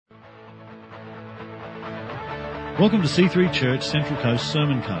Welcome to C3 Church Central Coast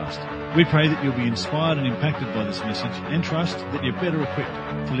Sermoncast. We pray that you'll be inspired and impacted by this message and trust that you're better equipped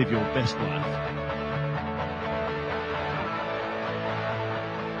to live your best life.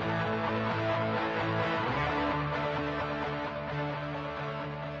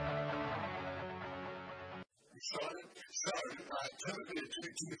 Turn to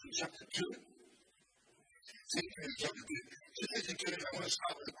Timothy chapter 2. Timothy chapter 2. I want to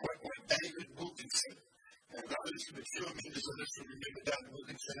start with a quote by David Wilkinson. And those mature members of this will remember David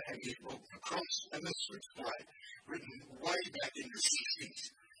Wilkinson and his book, The Cross and the Switchblade, written way back in the 60s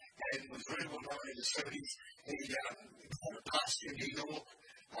and was very well known in the 70s. He had a pastor in New York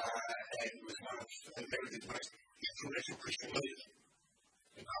and was one of America's most influential Christian leaders.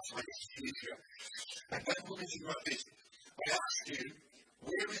 And passed away 60 years ago. And David Wilkinson wrote this: I ask you,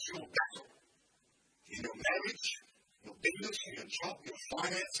 where is your battle? In your marriage, your business, your job, your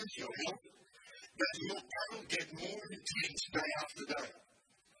finances, your health? Does your battle get more intense day after day?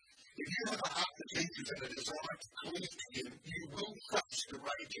 If you have a heart for Jesus and a desire to cleave to Him, you will face the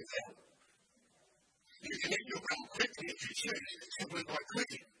rage of hell. You can end your battle quickly if you choose, simply by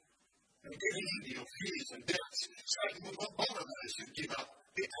quitting and giving in to your fears and doubts. Satan will not bother those who give up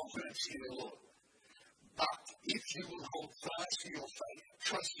their confidence in the Lord. But if you will hold fast to your faith,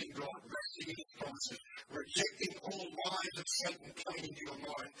 trusting God, resting in His promises, rejecting all lies of Satan coming into your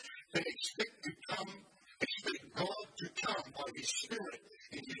mind, then expect God to come by His Spirit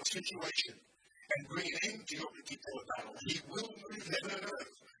into your situation and bring an end to your particular battle. He will move heaven and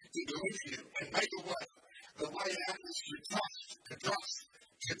earth to deliver you and make a way. The way out is to trust.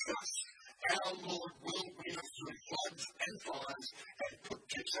 Our Lord will bring us through floods and fires and put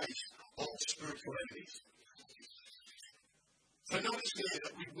to chase all spiritual enemies. So notice here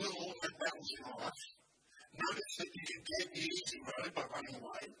that we will all have battles in life. Notice that you can take the easy road by running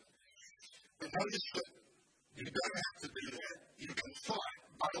away. But notice that you don't have to do that. You can fight,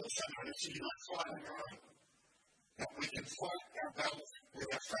 but also notice that you don't fight on your own. That we can fight our battles with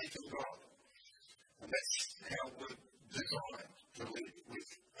our faith in God. And that's how we're designed to live with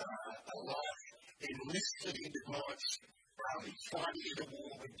a life enlisted into God's army, fighting in a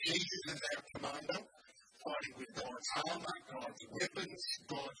war with Jesus as our commander, fighting with God's armor, God's weapons,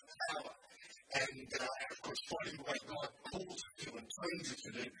 God's power, and of course fighting the way God calls us to and trains us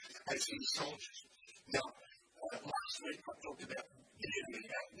to do as His soldiers. Now, last week I talked about the enemy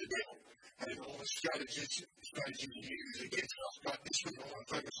and the devil and all the strategies he uses against us, but this week I want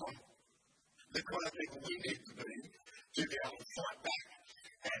to focus on the kind of people we need to be able to fight back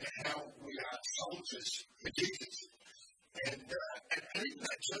and how we are soldiers for Jesus. And even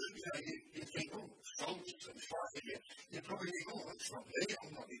that term, you think, oh, soldiers and fighting, you probably think, oh, it's not me,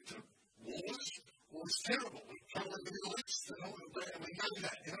 I'm not into wars. War's terrible. We travel in the Middle East and all of that, and we know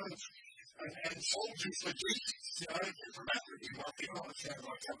that, and soldiers for Jesus, from Africa, you might think, oh, it sounds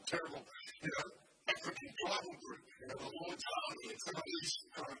like some terrible, African tribal group, the Lord's Army, and some of these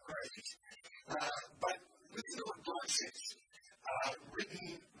kind of crazies. But listen to what God says,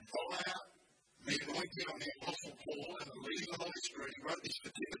 written via the anointing on the Apostle Paul and the leading of the Holy Spirit. He wrote this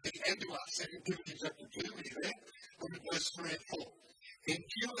for Timothy and to us, 2 Timothy chapter 2, are you there? Look at verse 3 and 4.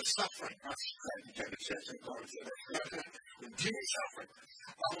 Endure suffering. I say to the church and chorus of that. Endure suffering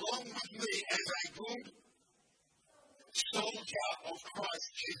along with me as a good soldier of Christ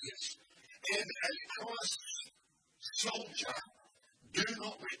Jesus. And as Christ's soldier, do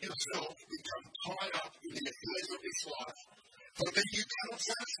not let yourself become tied up in the affairs of this life, for then you cannot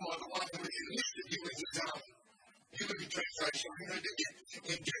satisfy the one who has enlisted you as His army. You look at translation, I'm going to do it.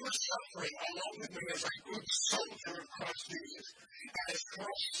 Endure suffering along with me as a good soldier of Christ Jesus. And as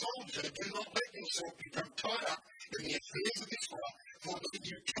Christ's soldier, do not let yourself become tied up in the affairs of this life, for then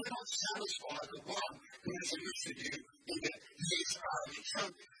you cannot satisfy the one who has enlisted you in His army. So,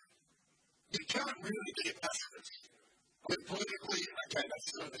 you can't really be a pacifist. Politically, okay, that's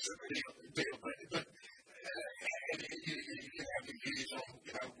a separate deal, but you can have your views on,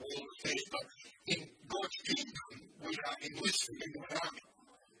 world affairs, but in God's kingdom, we are enlisted into an army.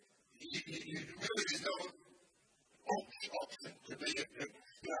 There's no option to be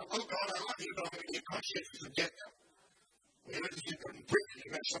oh God, I love you, but I'm going to get conscientious and get them. If you put in Britain, you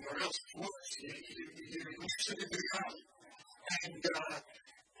go somewhere else, it's worse. You're enlisted into the army.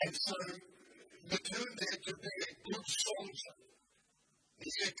 And so, the term there to be a good soldier. He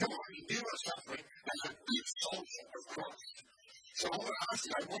said, come on, endure suffering as a good soldier of Christ. So I want to ask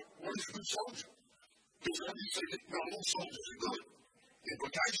you, what is a good soldier? Because obviously not all soldiers are good. The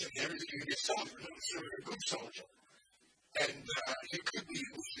implication there is that you can be a soldier, not necessarily a good soldier. And you could be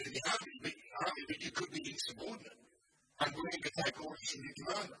enlisted in the army, but you could be insubordinate, unwilling to take orders from your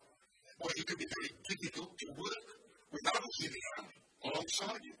commander. Or you could be very difficult to work with others in the army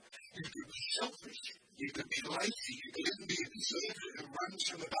alongside you. You could be selfish. You could be lazy. You could even be a deserter who runs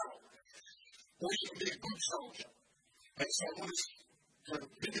from the battle. Or you can be a good soldier. And so I want us to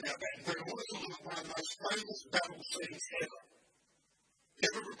think about that. And I want us to look at one of the most famous battle scenes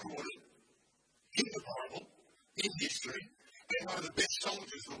ever recorded in the Bible, in history, and one of the best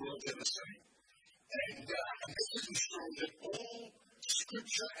soldiers the world's ever seen. And this is a story that all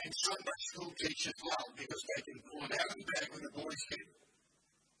Scripture and Sunday school teachers love because they can pull it out of the bag when the boys get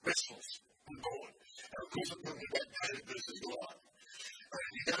restless and bored. And of course, I'm talking about David versus Goliath.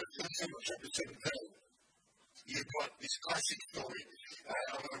 You go to 1 Samuel chapter 17, you've got this classic story.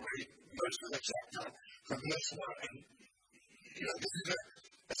 I'm going to read most of the chapter from verse 1. And, this is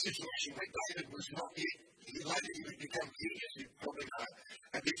a situation where David was not yet. He later would become king, as you probably know.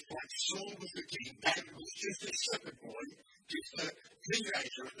 At this point, Saul was the king. David was just a shepherd boy, just a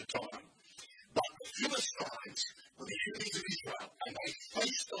teenager at the time. But the Philistines were the enemies of Israel, and they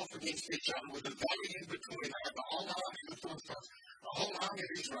faced off against each other with a valley in between. They had the whole army of the Philistines, the whole army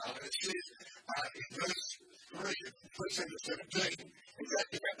of Israel. And it says in verse 3 of 1 Samuel 17,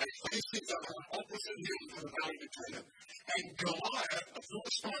 exactly that. They faced each other on opposite hills with a valley between them. And Goliath, a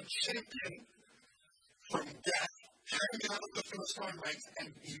Philistine champion from Gath, came out of the Philistine ranks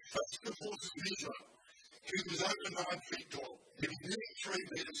and he faced the forces of Israel. He was over 9 feet tall. He was nearly 3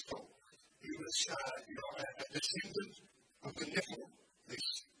 meters tall. He was, a descendant of the Nephilim. This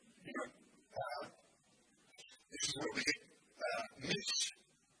is where we get myths,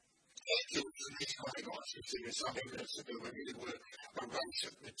 Hercules, and these kind of guys. You see, there's some evidence that there were a race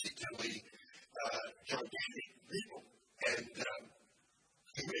of particularly gigantic people. And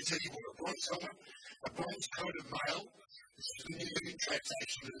he said he wore a bronze helmet, a bronze coat of mail. This is the New Living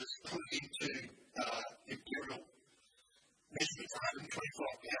Translation that is put into imperial measurement, 125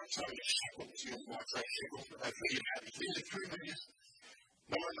 pounds, so a shekel, you might say shekel, but they figured out he's nearly 3 meters,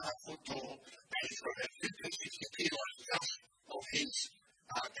 9.5 foot tall, and he's got about 50, 60 kilos just of his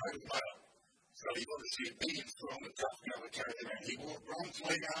coat of mail. So he was obviously a big and strong and tough guy to carry them out. He wore bronze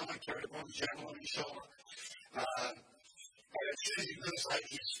leg armor, carried a bronze javelin on his shoulder. And it says in verse 8,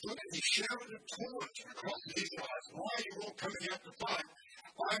 he stood and he shouted a taunt across the Israelites. Why are you all coming out to fight?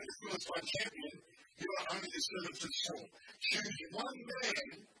 I am the Philistine champion. You are only the servants of Saul. Choose one man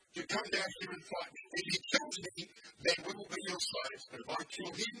to come down here and fight me. If he kills me, then we will be your slaves. But if I kill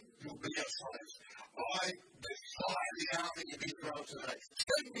him, you will be our slaves. I defy the army of Israel today.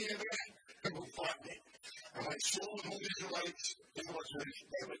 Send me a man who will fight me. And when Saul and all the Israelites heard,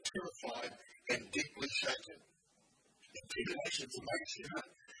 they were terrified and deeply shaken. Intimidation is amazing,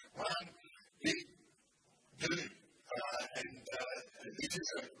 one big dude. And this is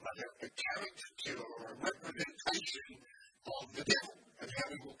a caricature or a representation of the devil and how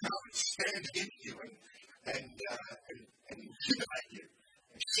he will come and stand against you and intimidate you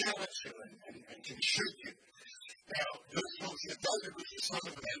and shout at you and can shoot you. Now, verse 4 says David was the son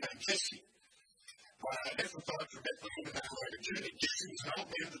of a man named Jesse. Ephraim from Bethlehem in the land of Judah. Jesse was an old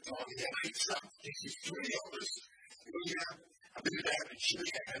man at the time. He had 8 sons. Jesse's 3 elders, Abinadab and Shimei,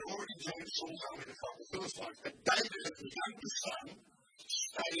 had already joined Saul's army to fight the Philistines. But David, as the youngest son,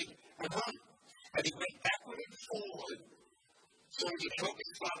 stayed at home. And he went backward and forward so he could help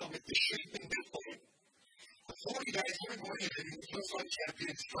his father with the sheep in Bethlehem. For 40 days, every morning, the Philistine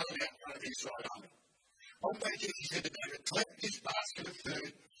champions thrown out in front of the Israel army. One day, Jesse said to David, collect this basket of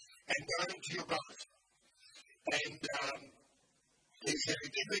food and go to your brothers. And he said,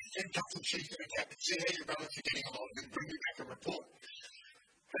 give me 10 tons of cheese and a cap and see how your brothers are getting along and bring me back a report.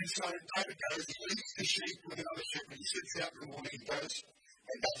 And so David goes, he leaves the sheep with another shepherd, he sits out in the morning and goes,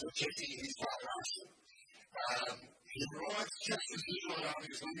 and that's what Jesse, his father, asked him. He arrives just as the Israel army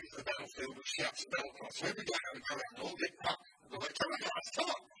is leaving the battlefield and shouts the battle cry. So every day I would go out and all get pumped. They're like, come on, guys, come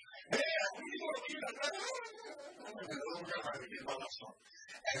on. Yeah, what do you want? And they'll all go home and get my last one.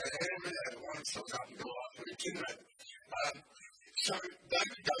 And every day, one starts up and go off and intimidate. So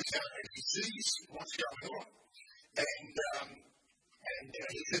David goes out and he sees what's going on. And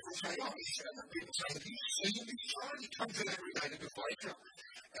he says, what's going on? He said, people say, have you seen his son? He comes in every day to defy him.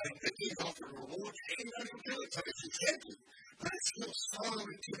 And the king offered rewards to anyone who do it. So it's exciting. But it's still so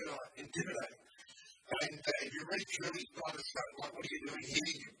intimidating. And if you read through his brother's stuff, like, what are you doing here?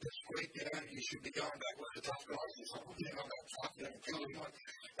 You discreet, you should be going back with the tough guys. He's like, I'm not going to fight, kill anyone.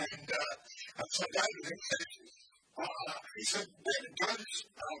 And so David then said, he said, David goes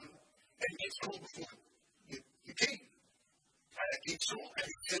and gets called before the king. King Saul, and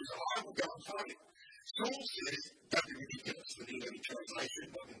he says, I will go and fight him. Saul says, don't be ridiculous, the New Living Translation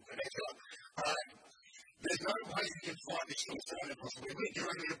doesn't connect up. There's no way you can fight this Philistine impossible. You're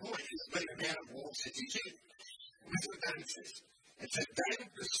only a boy. He's been a man of war since he's kid. We Here's what David says. It said, David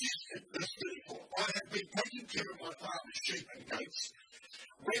persisted, verse 34, I have been taking care of my father's sheep and goats.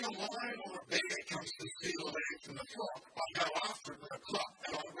 When a lion or a bear comes to steal a lamb from the flock, I go after it with a club,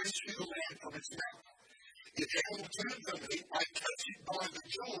 and I rescue the lamb from its mouth. If the animal turns on me, I catch it by the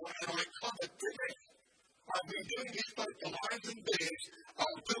jaw, and I club it to death. I've been doing this both to lions and bears.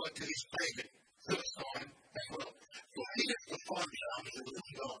 I'll do it to this pagan, Philistine as well. For he has defied the armies of the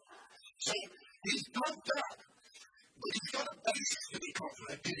living God. So he's pumped up, but he's got a basis to be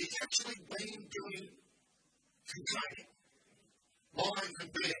confident that he's actually been doing some training. Lions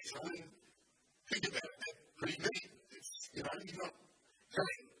and bears, I mean, think about it, they're pretty neat. You're not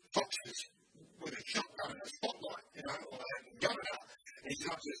killing foxes with a shotgun and a spotlight, or a gun out. He's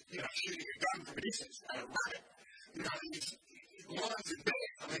not just, shooting a gun from a distance at a rabbit. He's lions and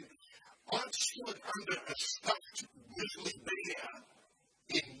bears. I mean, I've stood under a stuffed grizzly bear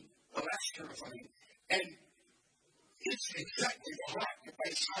in Alaska or something, and it's exactly the height that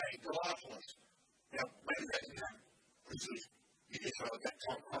they say Goliath was. Now, maybe that, grizzlies, at that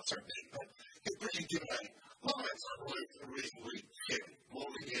time, not so big, but they're pretty intimidating. Lions, I believe, are reasonably more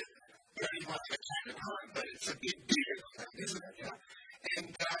than you very much a cat at home, but it's a big deal, isn't it? And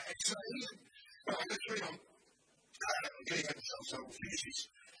so here, let's read on. I'm getting into some sort of finish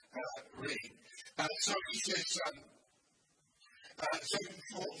reading. So he says, so for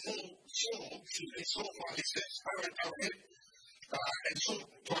Saul finally says, all right, go ahead. And Saul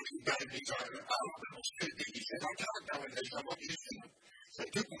talking to David, he's like, that was too big. He said, I can't go in these, I'm not used to them. So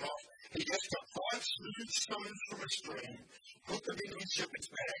he took them off. He just got 5 smooth stones from a stream, put them in his shepherd's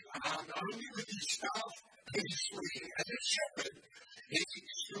bag, armed only with his staff and his sling. As a shepherd, he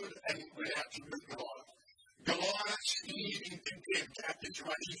stood and went out to meet Goliath. Goliath sneered in contempt at this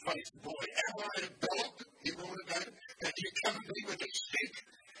ruddy-faced boy. Am I a dog, he roared at David, that you come to me with a stick?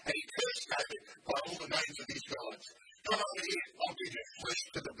 And he cursed David by all the names of his gods. Come over here, I'll give you flesh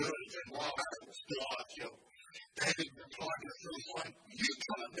to the birds and wild animals. Goliath yelled. David replied to the Philistine, you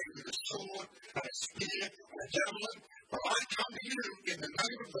come at me with a sword and a spear and a javelin, but I come to you in the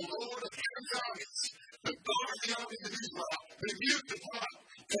name of the Lord of heaven's armies, the God of the armies of Israel, whom you defy.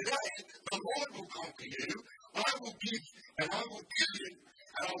 Today, the Lord will conquer you. I will give, and I will kill you,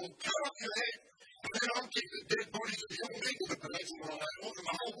 and I will cut off your head, and then I'll give the dead bodies of your men to the birds and wild animals, and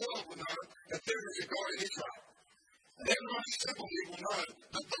the whole world will know that there is a God in Israel. And then my assembly will know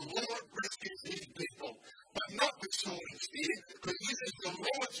that the Lord rescues his people, but not with sword and spear, because this is the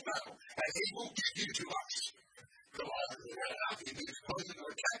Lord's battle, and he will give you to us. Goliath ran out, he moves closer to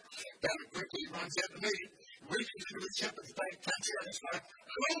attack. David quickly runs out to meet him, reaches into his shepherd's bag, takes out his stone,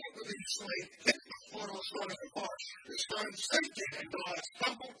 hurls it with his sling, hits the foot on the stone of the forest. The stone sank in, and Goliath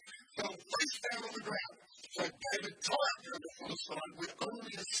stumbled, fell face down on the ground. So David triumphed over the Philistine with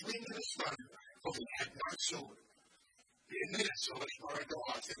only a sling and a stone, for he had no sword. He admitted sword as far as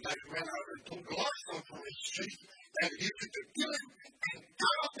Goliath, and David ran over and pulled Goliath's sword from his sheath, and used it to kill him and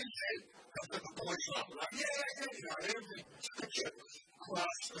cut off his head. And then the boys up, like, every scripture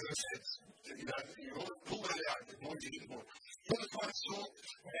class says, you ought to pull that out, the boys didn't more. Philistine sword,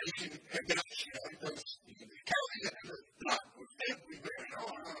 and he can embellish, you can carry it, and the blood was everywhere,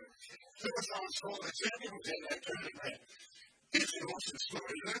 Philistine sword, it's everywhere, that kind of thing. It's an awesome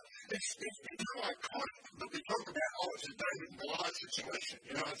story, isn't it? It's so iconic that we talk about, it's a David and Goliath situation.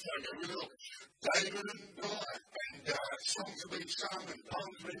 It's like a real David and Goliath, and songs have been sung, and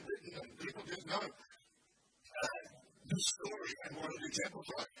poems have been written, and people just know this story and what it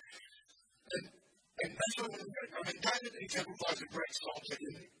exemplifies. And that's what David exemplifies a great soldier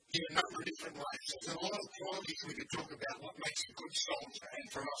in a number of different ways. There's a lot of qualities we could talk about what makes a good soldier, and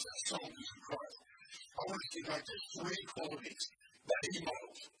for us as soldiers of Christ. I want to go to 3 qualities that he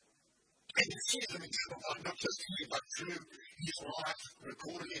models. And you see them exemplified not just here, but through his life,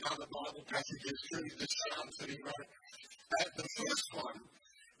 recorded in other Bible passages, through the Psalms that he wrote. The first one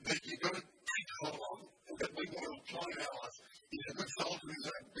that you've got to take hold of, that we want to apply in our life, is a good soldier who is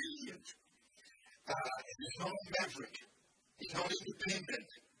obedient. He's not a maverick. He's not independent.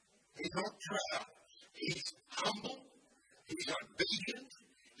 He's not proud. He's humble. He's obedient.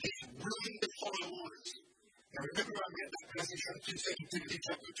 He's willing to follow orders. Now remember I read that passage from 2 Timothy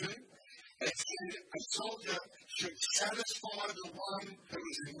chapter 2? It said a soldier should satisfy the one who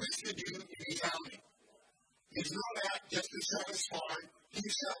has enlisted you in his army. He's not out just to satisfy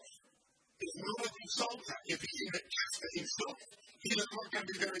himself. He's not a good soldier if he's in it just for himself. He's not going to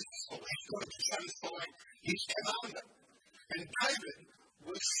be very useful. He's got to be satisfying his commander. And David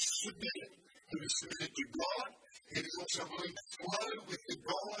was submitted. He was submitted to God. He was also willing to flow with the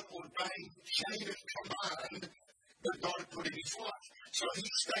God-ordained chain of command that God had put in his life. So he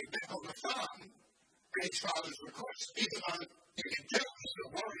stayed back on the farm at his father's request, even though you can tell he's a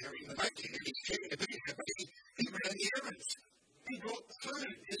warrior in the making and he's caring to be there, but he ran the errands. He brought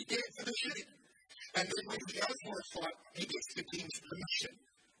food, he cared for the sheep. And then when he goes for a fight, he gets the king's permission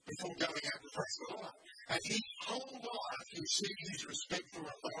before going out to face the lion. And his whole life, you see his respect for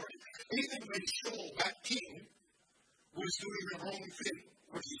authority. Even when Saul, that king, was doing the wrong thing,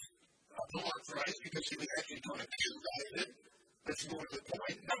 which is a polite phrase because he was actually trying to kill David. That's more to the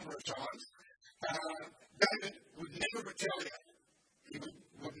point, a number of times. David would never retaliate. He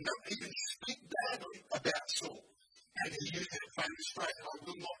would not even speak badly about Saul. And he used that famous phrase, I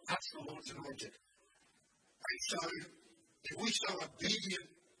will not touch the Lord's anointed. And so, if we show obedient,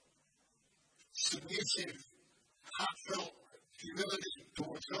 submissive, heartfelt humility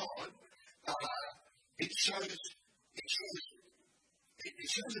towards God, it shows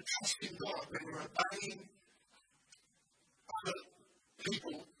a trust in God when we're obeying other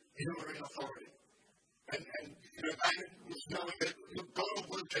people who are in authority. And David was knowing that God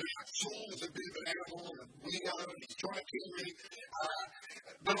would take Saul as a bit of an animal and a weirdo and he's trying to kill me.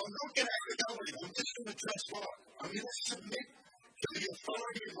 But I'm not going to have to go with him. I'm just going to trust God. I'm going to submit to the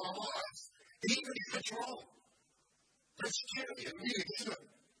authority of my life, even if it's wrong. That's scary and weird, isn't it?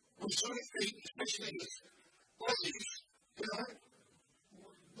 We sort of think, especially as Aussies,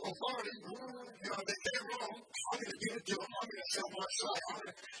 authority, they're wrong. I'm going to give it to them. I'm going to sell my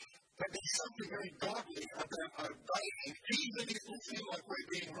soul. But there's something very godly about obeying, even if we feel like we're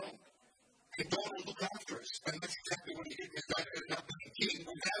being wrong. And God will look after us. And that's exactly what he did with David. And now the king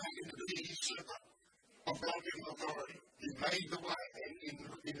was having him to be his servant of God-given authority. He made the way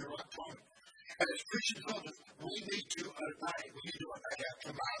in the right time. And as Christians, we need to obey. We need to obey our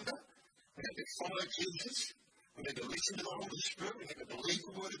commander. We need to follow Jesus. We need to listen to the Holy Spirit. We need to believe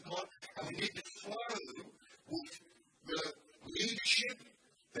the Word of God. And we need to flow with the leadership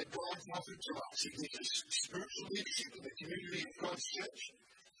that God has offered to us. He gives us spiritual leadership in the community of God's church.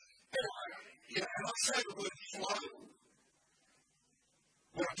 And I say the word flow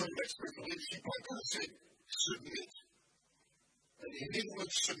when I talk about spiritual leadership. I could have said submit. And in the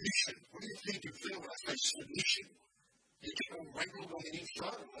word submission, what do you think you feel when I say submission? You get all wrinkled on the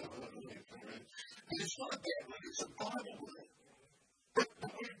inside. And it's not a bad word, it's a Bible word. But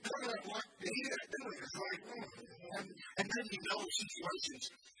we don't like to hear that, do we? It's like, and then you know situations,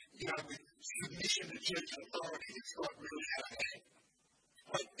 with submission to church authority, it's not really how to act.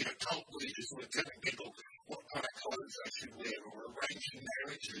 Like, cult leaders who are telling people what kind of clothes they should wear, or arranging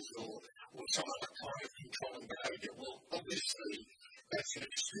marriages, or some other kind of controlling behavior. Well, obviously, that's an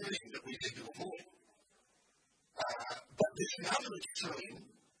extreme that we need to avoid. But there's another extreme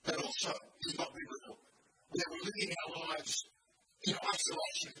that also is not biblical, where we're living our lives in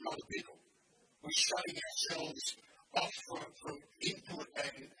isolation from other people. We're shutting ourselves off from input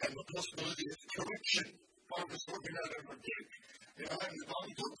and the possibility of correction. I was talking about a rebuke. And the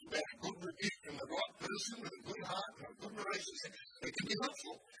Bible talks about a good rebuke from the right person with a good heart and a good relationship. It can be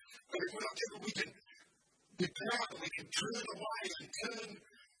helpful. But if we're not careful, we can be proud and we can turn away and turn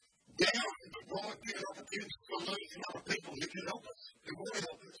down the God given opportunities to learn from other people who can help us, who want to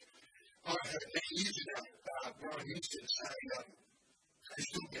help us. I heard many years ago, Brian Houston say,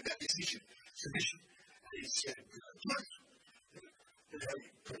 he's talking about this issue, submission. He said,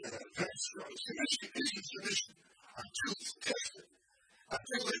 submission until it's tested,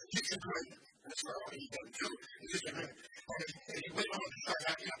 until there's disagreement. That's right, he's done too, disagreement. And he went on to say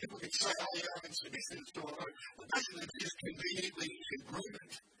how, people can say, I'm in submission to a Lord. Well, basically, it's just conveniently in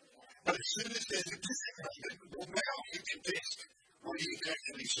agreement. But as soon as there's a disagreement, well, now you can test whether you can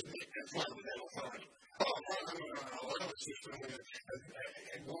actually submit and flow with that authority. Oh, no, it's just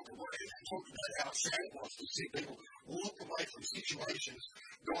and walk away and talk about how sad it was to see people walk away from situations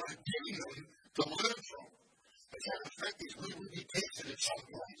God had given them to learn from. But the fact is, we will be tested at some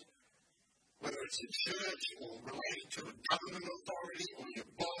point. Whether it's in church or related to a government authority or your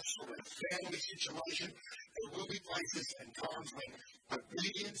boss or a family situation, there will be places and times when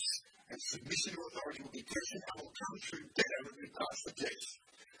obedience and submission to authority will be tested and will come through better if we pass the test.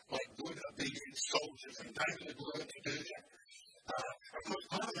 Like good, obedient soldiers, and David had learned to do that. Of course,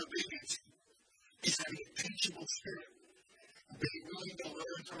 part of obedience is a teachable spirit. Being willing to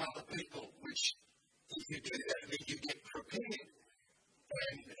learn from other people, which, if you do that, then you get prepared.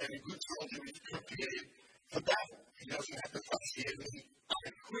 And a good soldier is prepared for battle. He doesn't have to face the enemy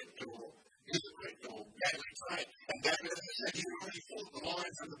unequipped or ill-equipped or badly trained. And David said he already fought the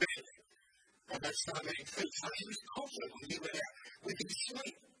lions and the bears. And that's no mean feat. So he was confident when he went out with his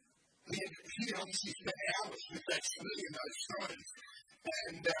sleep. He obviously spent hours with that sleep and those stones.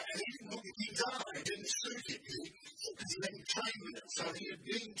 And he didn't look at his arm. It didn't suit him because he hadn't trained with it. So he had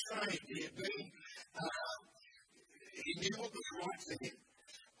been trained. He knew what was right for him.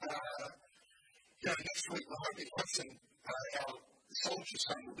 Next week we're hoping our soldier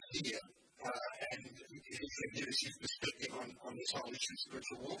son will be here. And he can give us his perspective on this whole issue of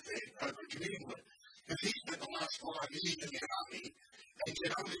spiritual warfare over communion with. Because he spent the last 5 years in the army, and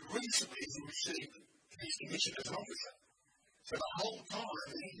yet only recently he received his commission as an officer. So the whole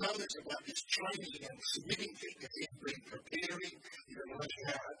time, he knows about this training and submitting thing that he's been preparing. He's been learning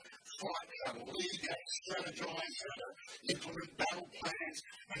how to fight, how to lead, how to strategize, how to implement battle plans.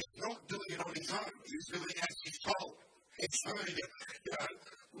 And he's not doing it on his own. He's doing it as he's told. He's trying to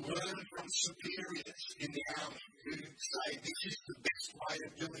learn from superiors in the army who say this is the best way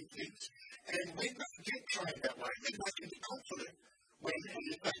of doing things. And when they get trained that way, then they can be confident when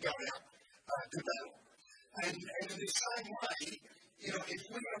they go out to battle. And in the same way, if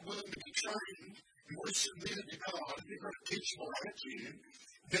we're not willing to be trained, and we're submitted to God, and we've got a teachable attitude,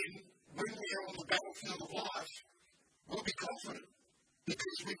 then when we are on the battlefield of life, we'll be confident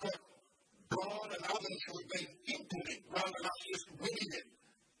because we've got God and others who have been implementing rather than us just winning it.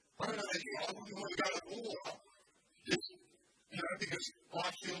 I don't know, I wouldn't want to go to war just, because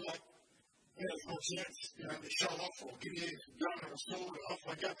I feel like there's no chance, to show off or give you a gun or a sword or off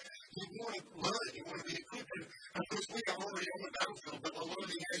like that. You want to learn, you want to be equipped. And of course, we are already on the battlefield, but we're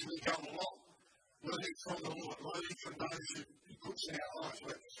learning as we go along. Learning from the Lord, learning from those who He puts in our lives.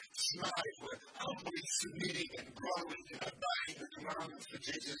 We're smart, we're humbly submitting and growing and obeying the commandments that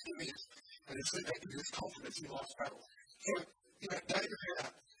Jesus is giving us. And it's that gives us confidence in life's battle. So, David had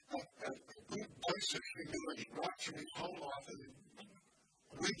a good dose of humility right through his whole life. And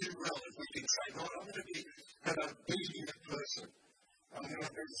we do well if we can say, God, I'm going to be an obedient person. I'm going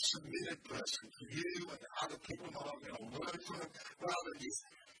to be a submitted person to you and other people. I'm going to learn from them rather than just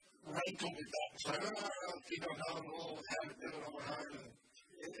rankle with that and say, I think I know it all, how to do it on my own.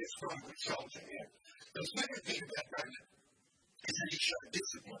 And it's not a good soldier. The second thing about David is that he showed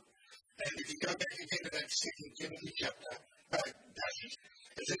discipline. And if you go back again to that 2 Timothy chapter, David,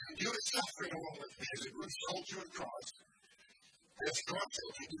 it says, endure suffering along with me as a good soldier of Christ. As Christ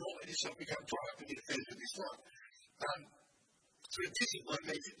said, you do not let yourself become tied up in the affairs of this life. So discipline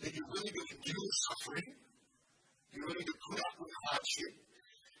means that you're willing to endure suffering, you're willing to put up with hardship,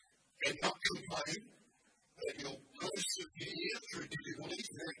 and not complain, that you'll persevere through difficulties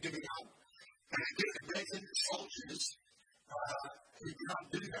without giving up. And again, imagine soldiers who can't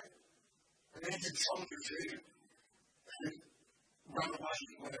do that. Imagine soldiers who run away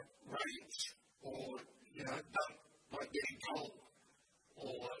when it rains, or, don't like getting cold,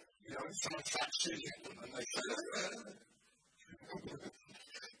 or, someone starts shooting at them and they say,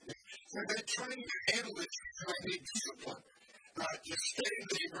 So they're trying to handle this, they need discipline. To stand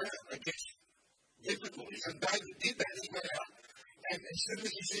their ground against difficulties. And David did that. He went out, and as soon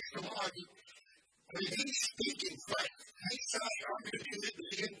as he says to God, he's speaking faith. He's saying, I'm going to do this.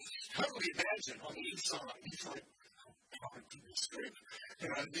 You can totally imagine on the inside, he's like,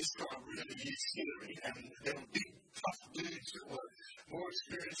 this guy really is scary. And there were big, tough dudes that were more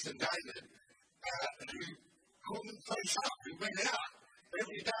experienced than David who couldn't face up, who went out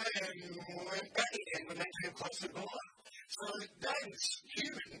every day and went back again when they came close to God. So David's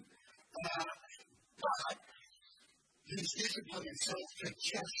human, but his discipline himself to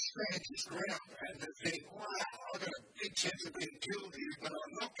just stand his ground and to think, wow, I've got a big chance of being killed here, but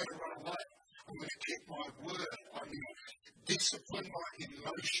I'm not going to run away. I'm going to keep my word. I'm going to discipline my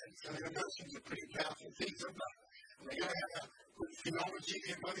emotions. And emotions are pretty powerful things, aren't they? You've got to have a good theology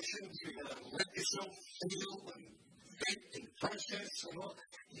of emotions. You've got to let yourself feel and think and process and all.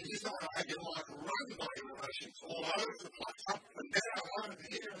 You just don't have your life run by your emotions all over the place, up and down, over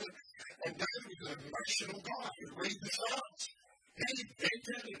here. And David was an emotional guy who read the Psalms. He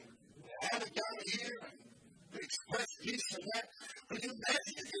vented and had to go here and express this and that. But you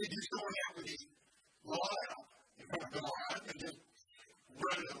imagine if he just gone out with his lyre in front of Goliath and just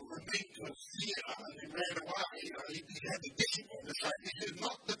wrote a lament of fear and then ran away. He had the discipline to say, this is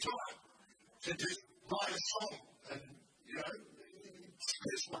not the time to just write a song and,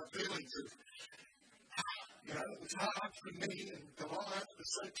 express my feelings of, it's hard for me and Goliath was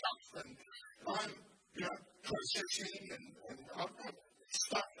so tough and I'm, processing and I've got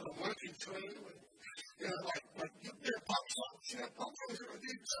stuff that I'm working through and, like you're pop songs, pop songs are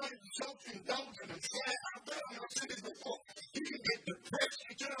so self-indulgent and sad. I've said this before. You can get depressed,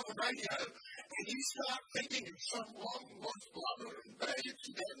 you turn on the radio and you start thinking of some long-lost lover and babes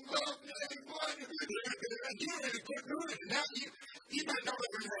and love and you're in a good mood and now you don't know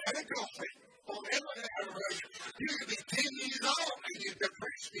whether you've had a girlfriend or ever had a relationship. You could be 10 years old and you're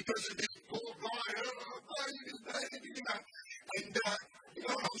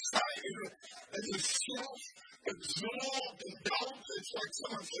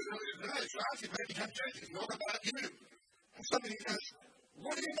church, right? You've got to become church. It's not about you. And somebody goes,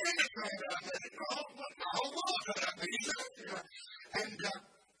 what do you mean it's not about me? The whole world's about me, isn't it? And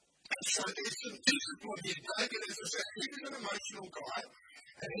so there's some discipline here. David is an emotional guy,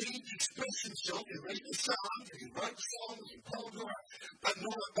 and he expressed himself, he read the Psalms, he wrote songs, he told them, but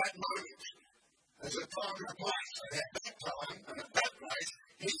not at that moment. There's a time and a place, and at that time and at that place,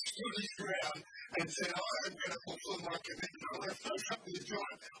 he stood his ground and said, I am going to fulfill my commitment. I'm going to face up with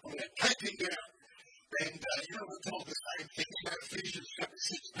John. I'm going to take him down. And we're told the same thing in Ephesians chapter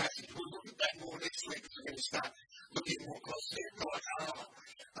 6 passage. We'll look at that more next week because we're going to start looking more closely at God's armor.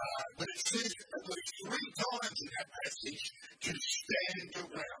 But it says at least 3 times in that passage to stand your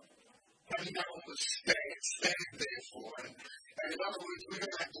ground. How do you know what the stand there for? And in other words, we're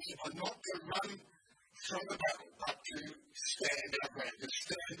going to have to not to run from the battle, but to stand our ground, to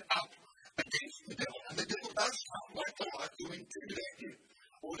stand up against the devil. And the devil does come like God to intimidate you,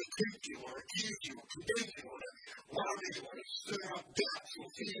 or to tempt you, or accuse you, or condemn you, or to worry you, or to stir up doubts or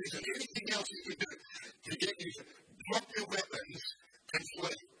fears, and anything else you can do to get you to drop your weapons and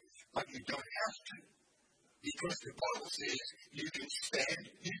flee. But you don't have to. Because the Bible says you can stand,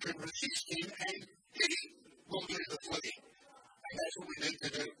 you can resist him, and he will do the fleeing. And that's what we need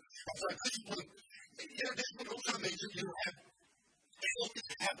to do. And so discipline, discipline also means that you have healthy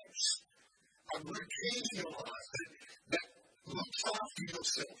habits, a routine in your life that looks after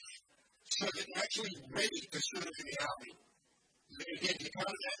yourself so that you're actually ready to serve in the army. Again, you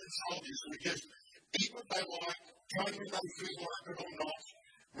can't have the soldiers who just eat what they like, train when they feel like it or not,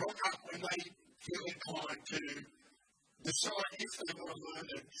 rock up when they feel inclined to decide if they want to learn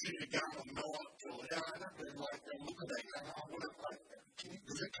to shoot a gun or not, or I don't really like the look of that gun. I want to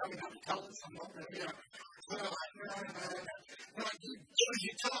does it come in other colours? I'm not really, no.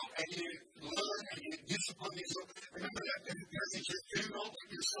 You talk and you learn and you discipline yourself. Remember that passage that do not let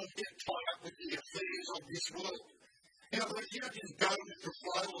yourself get tied up with the affairs of this world. In other words, you don't just go with the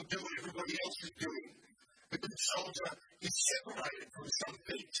flow or do what everybody else is doing. The good soldier is separated from some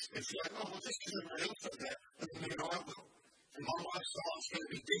things. It's like, oh, well, just because everyone else does that, doesn't mean I will. And my lifestyle is going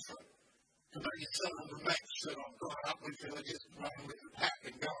to be different. To maybe some of the mates that I've grown up with who are just running with the pack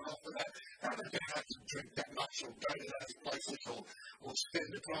and going off with that. I'm not going to have to drink that much or go to those places or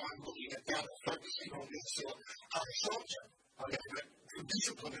spend the time looking at that or focusing on this or other soldier. I have some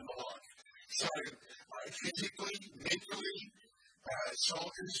discipline in my life. So physically, mentally,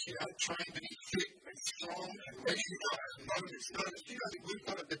 soldiers, trained to be fit and strong and ready to go. Notice, we've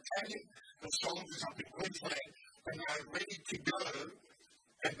got a battalion of soldiers up in Queensland and they're ready to go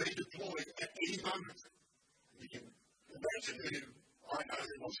and be deployed at any moment. You can imagine who I know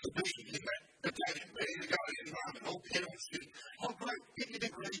who wants to be in that battalion, ready to go at any moment. All parents do, great, get your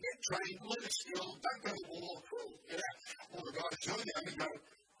degree, get trained, learn a skill, don't go to war. All the guys telling you, I'm going to go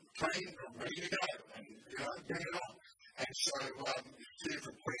train, I'm ready to go, and bring it on. And so, there's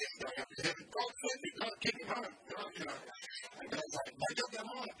a prayer going up to heaven. God says you've got to keep him home. And God's like, they got their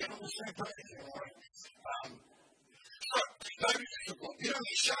mind, get on the same page.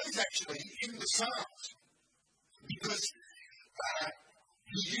 He shows actually in the Psalms because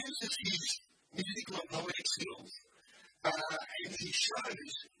he uses his musical and poetic skills and he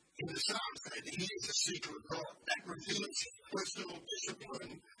shows in the Psalms that he is a seeker of God. That reveals personal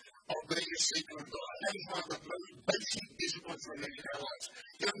discipline of being a seeker of God. That is one of the most basic disciplines we need in our lives.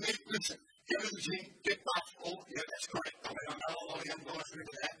 Listen, go to the gym, get buff, that's great. I know a lot of young guys do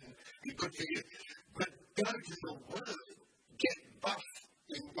that and be good for you. But go to the Word, get buff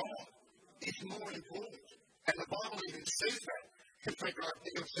in God. It's more important. And the Bible even says that. In fact, I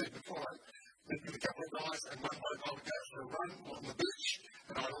think I've said before, there's been a couple of guys, and one night I would go for a run on the beach,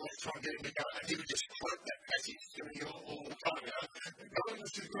 and I'd always try and get him to go, and he would just quote that passage to me all the time. Going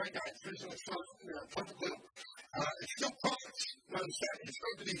this is a great day, especially perfect will. It's still profits. Notice that. It's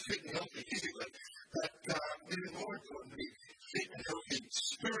good to be fit and healthy physically, but even more important to be fit and healthy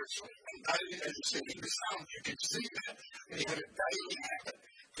spiritually. And David, as you said in the Psalms, you can see that. And he had a daily habit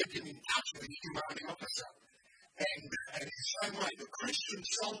to get in touch with his commanding officer. And in the same way, the Christian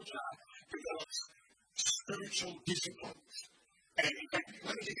soldier develops spiritual disciplines. And in fact,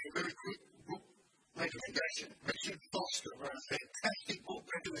 let me give you a very quick book recommendation. Richard Foster wrote a fantastic book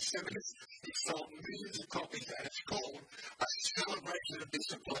back in the 70s. It sold millions of copies, and it's called A Celebration of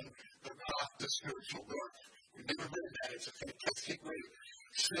Discipline, The Path to Spiritual Growth. You've never read that. It's a fantastic read.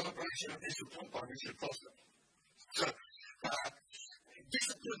 Celebration of Discipline by Richard Foster. So,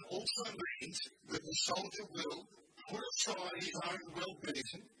 discipline also means that the soldier will put aside his own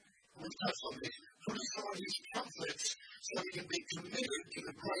well-being, we'll touch on this, put aside his comforts so he can be committed to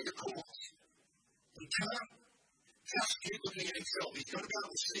the greater cause. He can't just keep looking at himself. He's got to be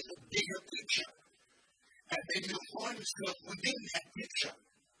able to see the bigger picture. And then he'll find himself within that picture,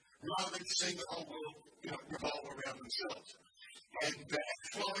 rather than seeing the whole world, revolve around themselves. And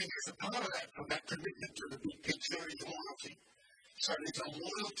flowing as a part of that, from that commitment to the big picture, is loyalty. So there's a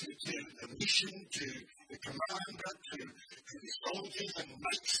loyalty to the mission, to the commander, to the soldiers and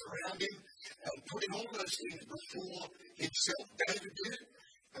mates around him, and putting all those things before himself. David did it,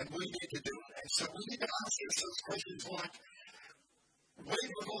 and we need to do it. And so we need to ask ourselves questions like,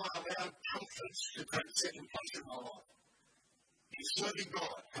 when will I allow comforts to take second place in my life? In serving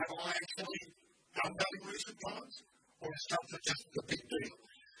God, have I actually done that in recent times? Or is comfort just the big deal?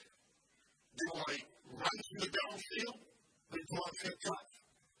 Do I run to the battlefield when times get tough?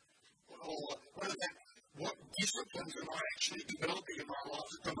 Or what disciplines am I actually developing in my life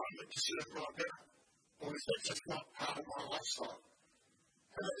at the moment to serve God better? Or is that just not part of my lifestyle?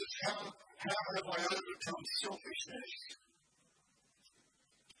 How have I overcome selfishness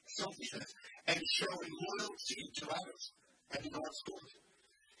and showing loyalty to others and God's good?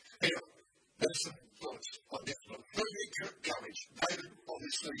 Anyway, that's some thoughts on this one. Thirdly, courage. David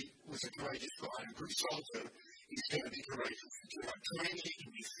obviously was a courageous guy, and a good soldier is going to be courageous. He can have training, he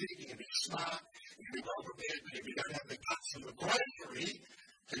can be fit, he can be smart, he can be well prepared, but if you don't have the guts and the bravery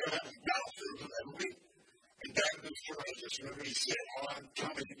to go out and battlefield, you'll never win. And David was courageous. Remember, he said, I'm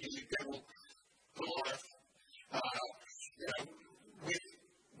coming to you, devil, Goliath,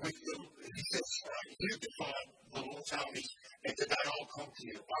 he says, you defy the Lord's armies, and today I'll conquer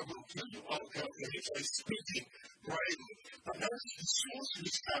you. I will kill you. I will conquer you. So he's speaking bravely. But notice the source of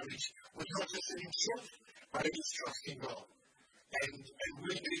his courage was not just in himself, but in his trust in God. And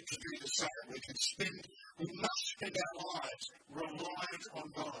we need to do the same. We must spend our lives reliant on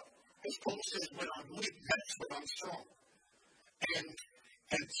God. As Paul says, when I'm weak, that's when I'm strong.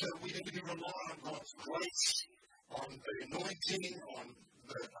 And so we need to be reliant on God's grace, on the anointing, on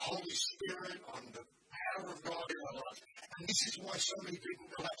the Holy Spirit, on the power of God in our lives. And this is why so many people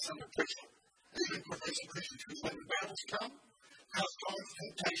collapse under pressure, even professing Christians, because when the battles come, tough times,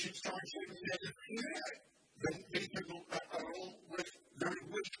 temptations, times, then many people are all very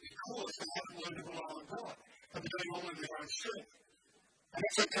weak because they haven't learned to rely on God and they're doing all in their own strength. And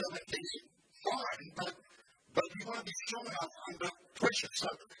that's okay when things are fine, but you want to be strong enough under pressure. So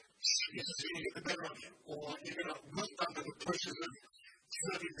sickness is going to get the better of you, or you're going to work under the pressures of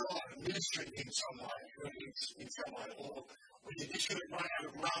serving God and ministering in some way, or you're just going to run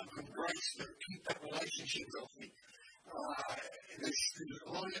out of love and grace to keep that relationship healthy. There's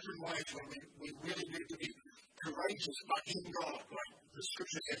a lot of different ways where we really need to be courageous, but in God, like the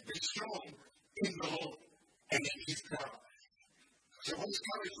scripture says, be strong in the Lord and in His power. So what does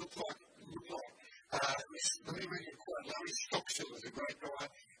courage look like? Let me read a quote. Larry Stockstill is a great guy,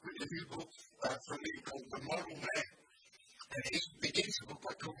 written a new book from me called The Moral Man. And he begins the book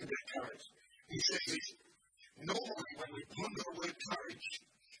by talking about courage. He says this, normally when we ponder the word courage,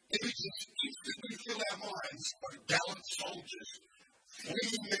 images instantly fill our minds of gallant soldiers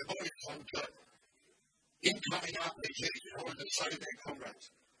flinging their bodies on dirt, incoming RPGs in order to save their comrades,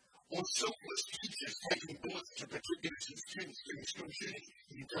 or selfless teachers taking bullets to protect innocent students during school shootings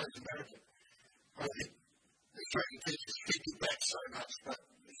in today's America. I think the Australian teachers speak it back so much, but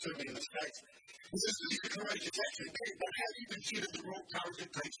certainly in the States. He says these are courageous actions, but how do you consider the raw courage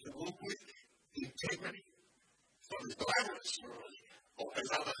it takes to walk with integrity? It's not as glamorous or as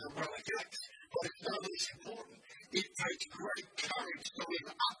other heroic acts, but it's no less important. It takes great courage to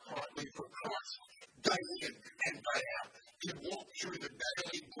live uprightly for Christ day in and day out, to walk through the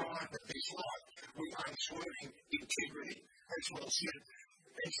daily grind of this life with unswerving integrity, as well said.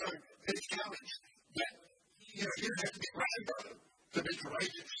 And so there's courage that you don't have to be rainbow to be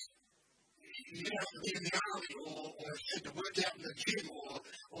courageous. You don't have to be in the army or to work out in the gym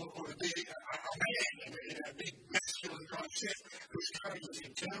or to be a man in a big masculine kind of sense. Because courage is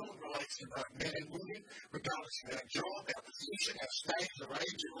internal. It relates to both men and women, regardless of our job, our position, our stage, our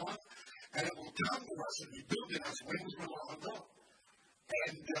age in life. And it will come to us and be built in us when we rely on God.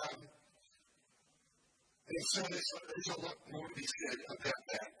 And so there's a lot more to be said about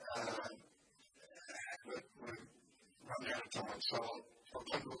that. But we're running out of time, so I'll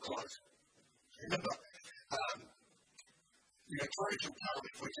come to a close. Remember, courage will come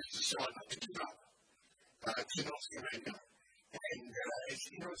if we just decide not to give up, to not surrender. And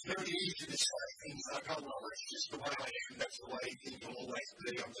it's very easy to say things like, oh, well, that's just the way I am, that's the way things will always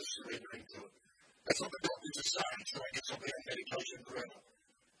be, I'm just surrendering to it. That's what the doctors are saying, so I guess I'll be on medication forever.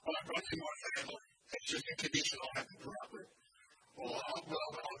 I'm running my family, it's just a condition I have to put up with. Or,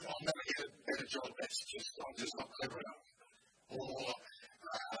 I'll never get a better job, I'm just not clever enough. Or,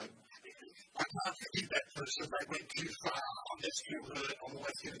 I can't forgive that person notice that they went too far, I'm just still hurt, I'm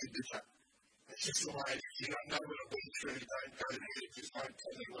always going to be bitter. It's just the way it is. You don't know what I've been through, don't go there, just don't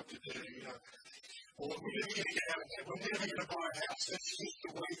tell me what to do, you know. Or we're never going to get out of that, we're never going to buy a house, that's just the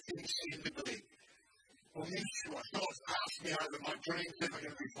way things seem to be. Or ministry, God's asked me over, my dream's never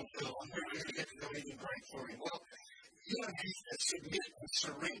going to be fulfilled, I'm never going to get to do anything great for him. Well, you don't have to submit and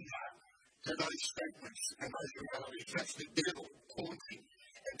surrender to those statements and those realities. That's the devil taunting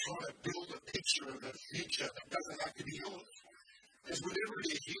and trying to build a picture of a future that doesn't have to be yours. Because whatever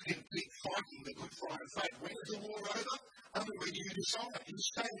it is, you can keep fighting the good fight of faith. When is the war over? Only when you decide. You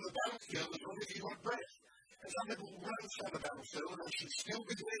stay on the battlefield as long as you've got breath. And some people run from the battlefield and should still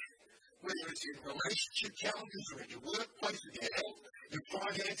be there. Whether it's in relationship challenges or in your workplace, in your health, your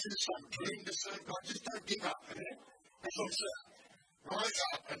finances, some dream to serve God, just don't give up. That's what I'm saying. Rise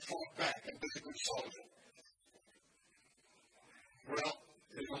up and fight back and be a good soldier. Well,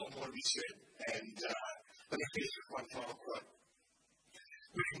 there's a lot more to be said. And let me finish with one final quote.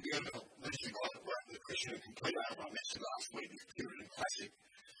 We can go to Lucy Gordon, the Christian and Complete Hour I mentioned last week, this Puritan classic.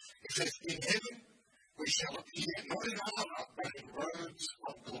 It says, in heaven we shall appear not in armor, but in robes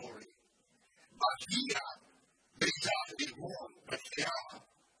of glory. But here, these are to be worn, but the armor,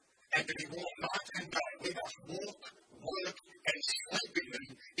 and to be worn night and day. We must walk, work, and sleep in them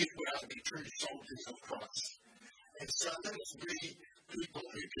if we are to be true soldiers of Christ. And so let us be people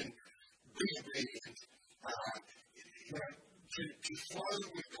who can be obedient, to flow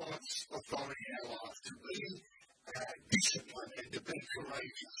with God's authority in our lives, to be disciplined and to be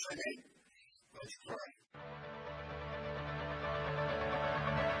courageous. Amen. Let's pray.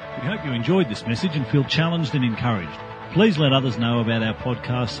 We hope you enjoyed this message and feel challenged and encouraged. Please let others know about our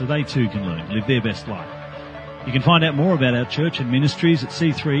podcast so they too can learn to live their best life. You can find out more about our church and ministries at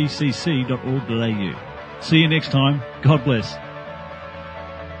c3cc.org.au. See you next time. God bless.